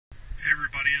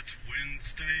everybody. It's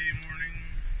Wednesday morning.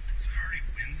 Is it already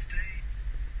Wednesday?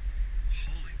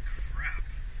 Holy crap.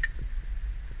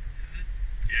 Is it?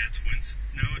 Yeah, it's Wednesday.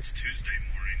 No, it's Tuesday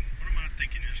morning. What am I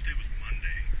thinking? Yesterday was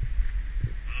Monday.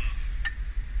 Ugh.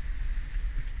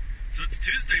 So it's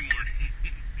Tuesday morning.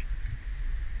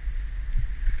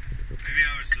 Maybe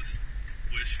I was just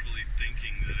wishfully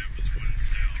thinking that it was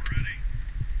Wednesday already.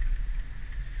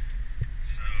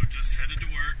 So just headed to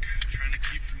work, trying to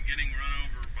keep from getting run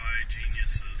over by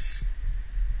geniuses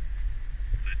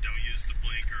that don't use the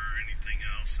blinker or anything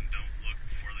else and don't look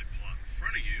before they pull out in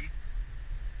front of you.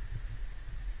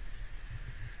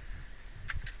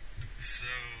 So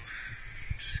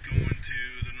just going to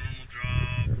the normal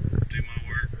job, do my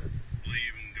work,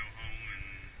 leave and go home, and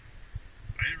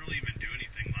I didn't really even do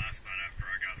anything last night after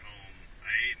I got home.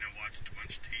 I ate and I watched a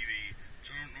bunch of TV, which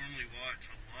I don't normally watch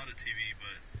a lot of TV,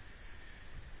 but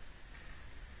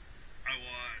I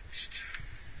watched,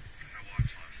 what did I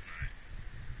watch last night?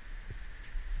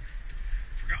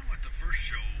 Forgot what the first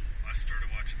show I started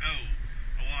watching. Oh,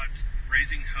 I watched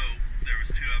Raising Hope. There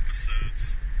was 2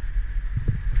 episodes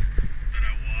that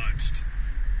I watched,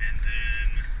 and then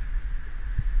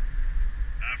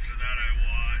after that I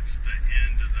watched the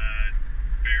end of that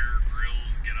Bear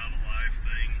Grylls Get Out Alive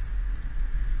thing,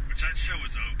 which that show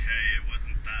was okay. It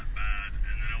wasn't that bad.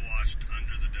 And then I watched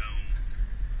Under the Dome.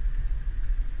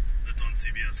 That's on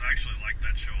CBS. I actually like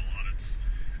that show a lot.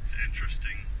 It's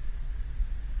interesting.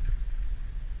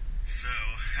 So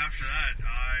after that,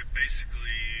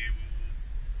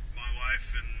 my wife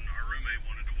and our roommate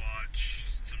wanted to watch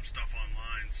some stuff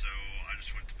online, so I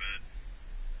just went to bed.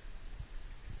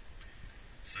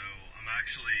 So I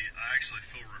actually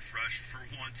feel refreshed for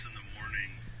once in the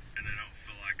morning, and I don't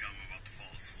feel like I'm about to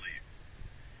fall asleep.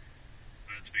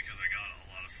 And it's because I got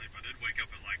a lot of sleep. I did wake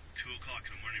up at like 2 o'clock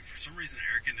in the morning. For some reason, the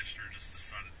air conditioner just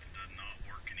decided to not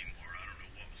work anymore. I don't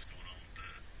know what was going on with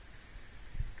that.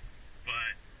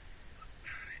 But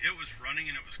it was running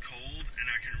and it was cold, and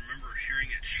I can remember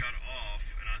hearing it shut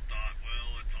off, and I thought,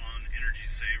 well, it's on Energy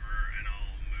Saver, and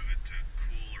I'll move it to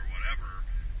cool or whatever.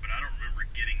 But I don't remember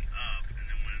getting up, and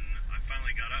then when I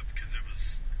finally got up, because it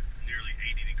was nearly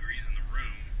 80 degrees in the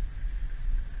room,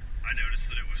 I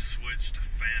noticed that it was switched to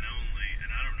fan only,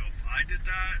 and I don't know if I did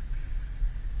that,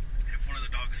 if one of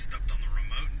the dogs stepped on the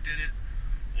remote and did it,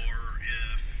 or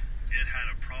if it had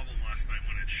a problem last night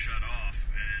when it shut off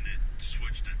and it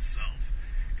switched itself,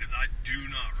 because I do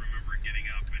not remember getting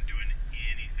up and doing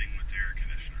anything with the air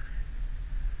conditioner.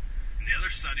 And the other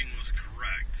setting was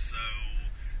correct, so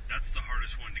that's the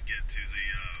hardest one to get to,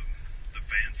 the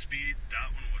fan speed. That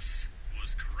one was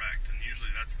correct, and usually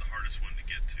that's the hardest one to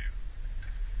get to.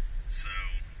 So,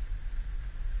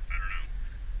 I don't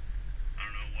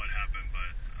know what happened,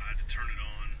 but I had to turn it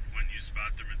on, went and used the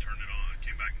bathroom and turned it on,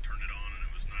 came back and turned it on, and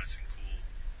it was nice and cool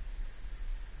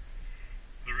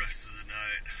the rest of the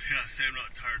night. Yeah, say I'm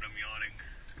not tired, I'm yawning.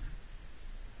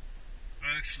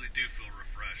 I actually do feel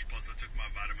refreshed, plus I took my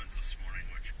vitamins this morning,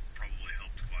 which probably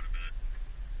helped quite a bit.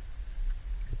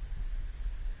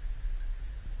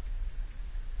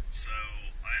 So,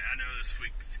 I know this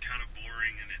week's kind of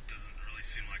boring, and it doesn't really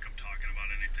seem like I'm talking about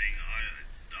anything.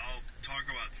 I'll talk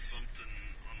about something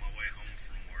on my way home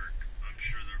from work. I'm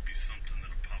sure there'll be something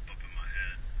that'll pop up in my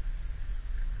head.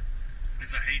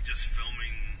 Because I hate just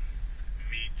filming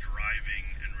me driving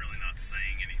and really not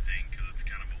saying anything, because it's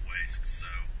kind of a waste.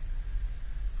 So,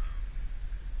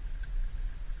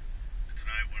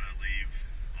 tonight when I leave,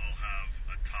 I'll have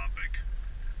a topic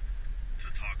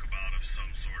to talk about of some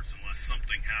sorts, unless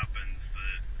something happens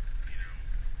that,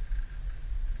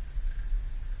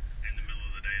 in the middle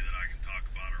of the day that I can talk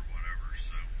about or whatever.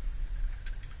 So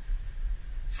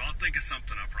I'll think of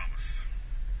something, I promise.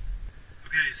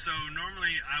 Okay, so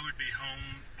normally I would be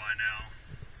home by now,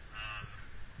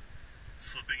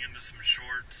 slipping into some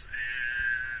shorts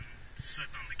and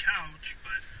sitting on the couch,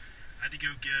 but I had to go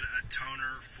get a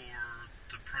toner for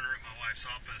the printer at my wife's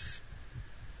office.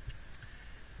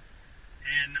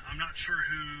 And I'm not sure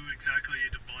who exactly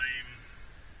to blame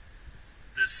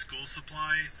this school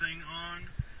supply thing on,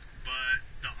 but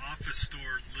the office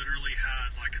store literally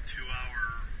had like a 2-hour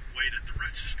wait at the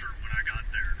register when I got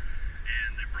there.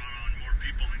 And they brought on more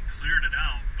people and cleared it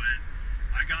out, but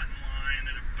I got in line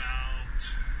at about,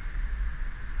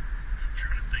 I'm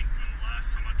trying to think when the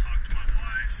last time I talked to my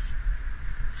wife.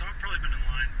 So I've probably been in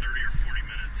line 30 or 40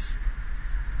 minutes,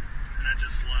 and I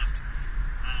just left.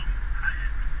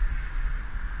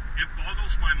 It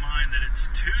boggles my mind that it's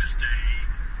Tuesday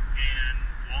and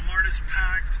Walmart is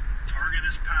packed, Target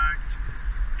is packed,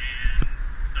 and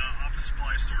the office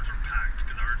supply stores are packed,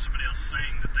 because I heard somebody else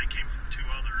saying that they came from 2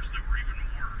 others that were even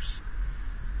worse.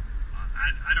 I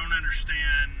I don't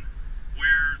understand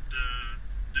where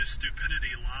the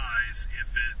stupidity lies, if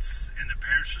it's in the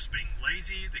parents just being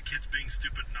lazy, the kids being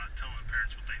stupid and not telling the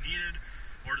parents what they needed,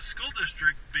 or the school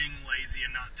district being lazy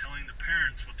and not telling the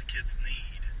parents what the kids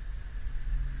need.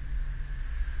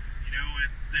 You know,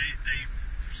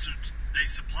 they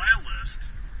supply a list,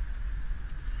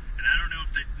 and I don't know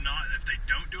if they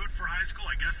don't do it for high school.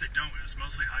 I guess they don't. It's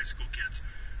mostly high school kids,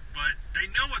 but they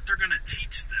know what they're going to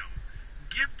teach them.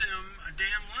 Give them a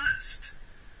damn list.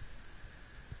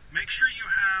 Make sure you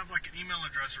have like an email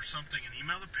address or something, and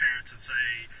email the parents and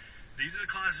say, these are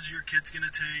the classes your kid's going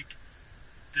to take.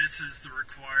 This is the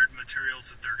required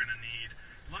materials that they're going to need.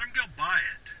 Let them go buy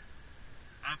it.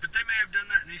 But they may have done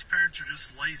that, and these parents are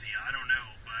just lazy. I don't know,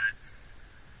 but...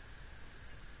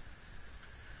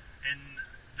 And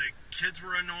the kids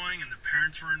were annoying, and the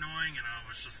parents were annoying, and I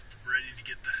was just ready to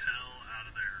get the hell out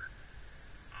of there.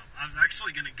 I was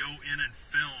actually going to go in and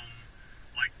film,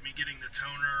 like, me getting the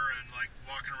toner and, like,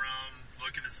 walking around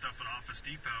looking at stuff at Office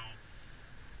Depot.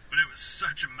 But it was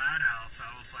such a madhouse, I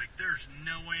was like, there's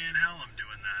no way in hell I'm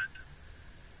doing that.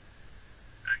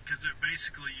 Because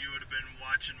basically you would have been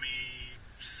watching me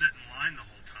sit in line the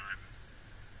whole time.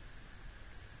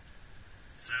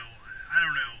 So, I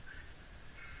don't know.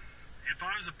 If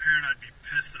I was a parent, I'd be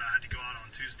pissed that I had to go out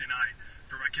on Tuesday night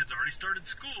for my kids already started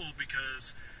school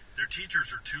because their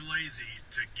teachers are too lazy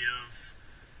to give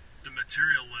the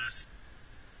material list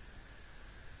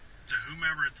to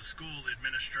whomever at the school, the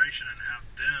administration, and have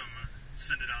them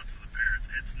send it out to the parents.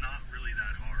 It's not really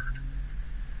that hard.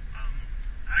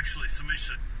 Actually, somebody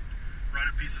should write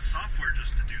a piece of software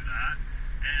just to do that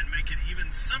and make it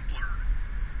even simpler.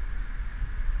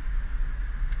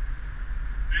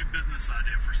 A business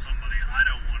idea for somebody. I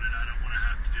don't want it. I don't want to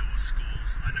have to deal with schools.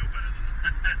 I know better than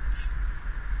that.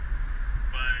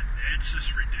 But it's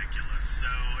just ridiculous.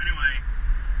 So anyway,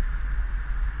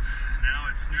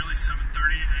 now it's nearly 7:30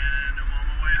 and I'm on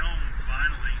my way home,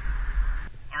 finally.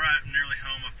 Alright, I'm nearly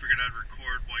home. I figured I'd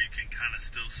record while you can kind of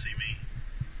still see me.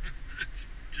 It's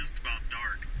just about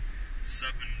dark. It's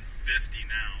 7:50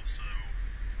 now, so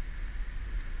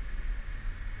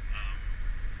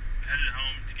headed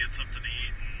home to get something to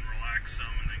eat and relax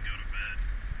some and then go to bed.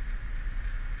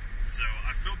 So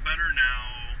I feel better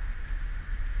now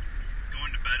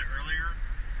going to bed earlier.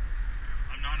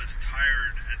 I'm not as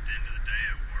tired at the end of the day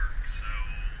at work, so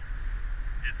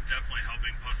it's definitely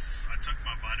helping. Plus, I took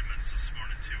my vitamins this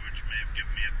morning too, which may have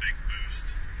given me a big boost.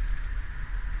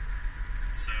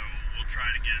 So we'll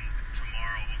try it again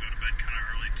tomorrow. We'll go to bed kind of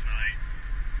early tonight.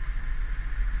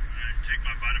 Take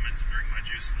my vitamins and drink my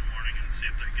juice in the morning and see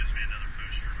if that gives me another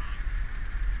boost or not.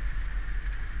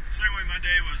 So anyway, my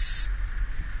day was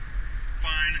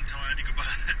fine until I had to go buy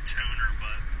that toner,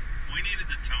 but we needed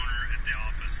the toner at the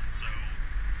office, and so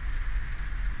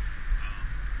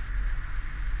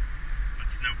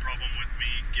it's no problem with me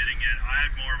getting it. I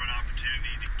had more of an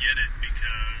opportunity to get it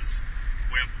because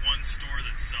we have one store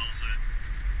that sells it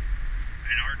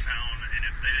in our town, and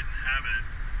if they didn't have it,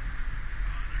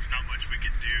 there's not much we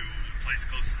could do. The place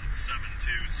closes at 7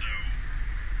 too, so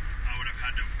I would have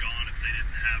had to have gone if they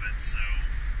didn't have it. So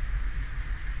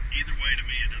either way, to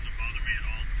me, it doesn't bother me at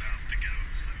all to have to go.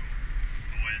 So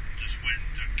I just went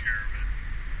and took care of it.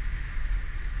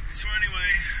 So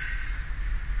anyway,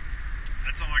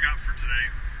 that's all I got for today.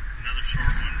 Another short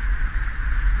one.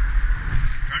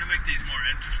 Trying to make these more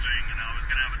interesting, and I was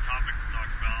going to have a topic to talk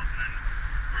about, and then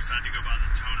of course I had to go buy the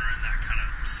toner, and that kind of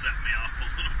set me off a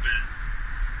little bit.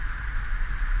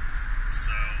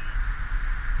 So,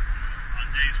 on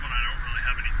days when I don't really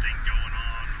have anything going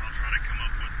on, I'll try to come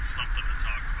up with something to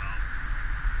talk about.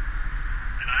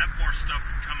 And I have more stuff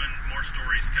coming, more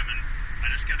stories coming.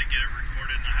 I just got to get it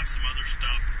recorded, and I have some other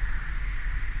stuff,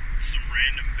 some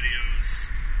random videos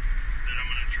that I'm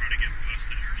going to try to get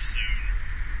posted here soon,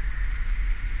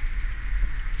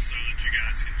 so that you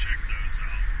guys can check those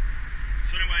out.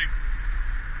 So anyway,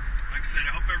 like I said,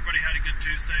 I hope everybody had a good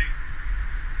Tuesday.